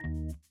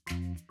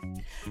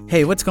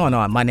Hey, what's going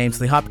on? My name's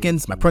Lee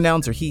Hopkins, my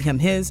pronouns are he, him,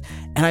 his,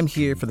 and I'm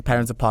here for the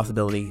Patterns of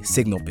Possibility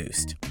Signal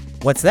Boost.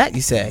 What's that,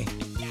 you say?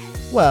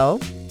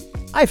 Well,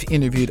 I've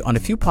interviewed on a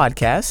few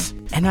podcasts,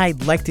 and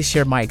I'd like to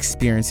share my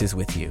experiences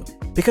with you,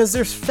 because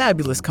there's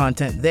fabulous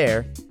content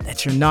there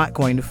that you're not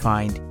going to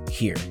find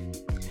here.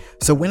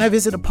 So when I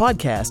visit a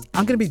podcast,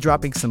 I'm going to be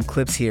dropping some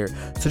clips here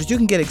so that you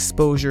can get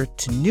exposure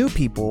to new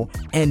people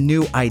and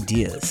new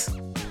ideas.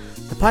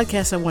 The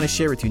podcast I want to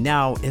share with you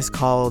now is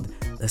called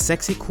the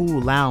Sexy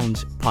Cool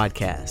Lounge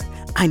Podcast.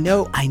 I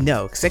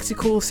know, Sexy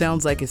Cool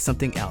sounds like it's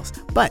something else,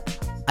 but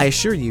I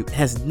assure you it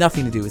has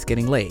nothing to do with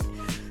getting laid.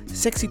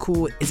 Sexy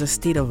Cool is a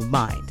state of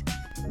mind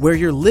where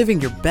you're living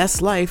your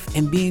best life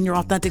and being your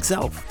authentic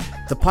self.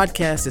 The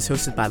podcast is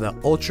hosted by the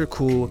ultra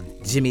cool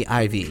Jimmy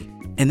Ivy.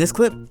 In this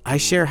clip, I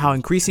share how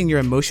increasing your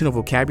emotional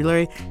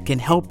vocabulary can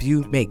help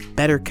you make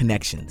better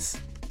connections.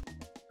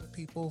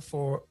 People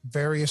for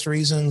various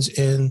reasons,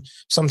 and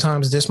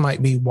sometimes this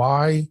might be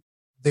why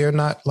they're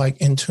not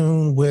in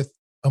tune with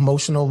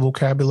emotional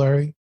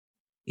vocabulary.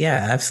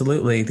 Yeah,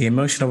 absolutely. The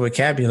emotional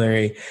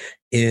vocabulary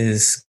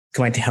is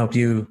going to help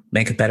you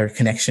make a better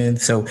connection.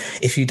 So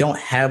if you don't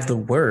have the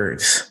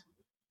words,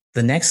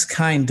 the next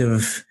kind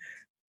of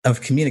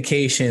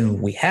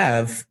communication we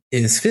have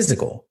is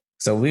physical.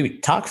 So we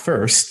talk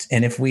first,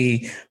 and if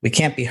we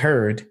can't be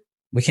heard,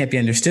 we can't be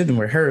understood and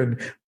we're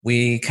heard,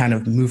 we kind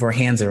of move our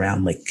hands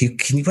around. Like,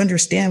 can you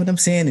understand what I'm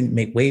saying?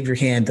 And wave your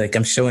hand like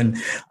I'm showing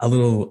a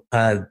little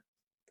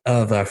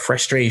of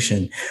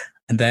frustration.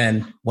 And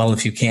then, well,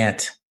 if you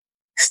can't,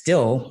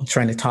 still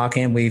trying to talk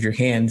and wave your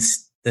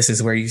hands, this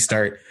is where you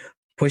start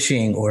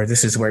pushing, or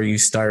this is where you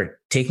start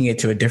taking it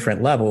to a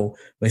different level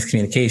with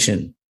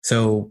communication.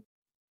 So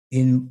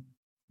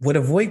would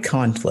avoid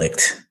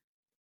conflict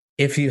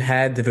if you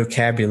had the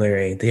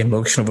vocabulary, the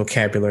emotional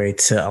vocabulary,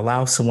 to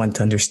allow someone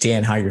to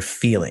understand how you're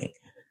feeling.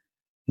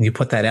 You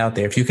put that out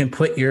there. If you can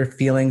put your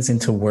feelings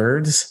into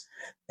words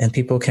and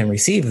people can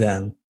receive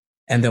them,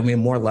 and they'll be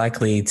more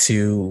likely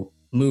to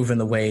move in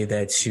the way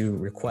that you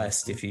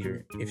request if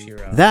you're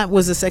That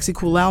was the Sexy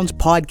Cool Lounge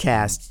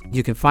podcast.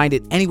 You can find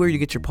it anywhere you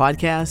get your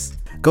podcasts.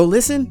 Go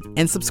listen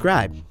and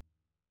subscribe.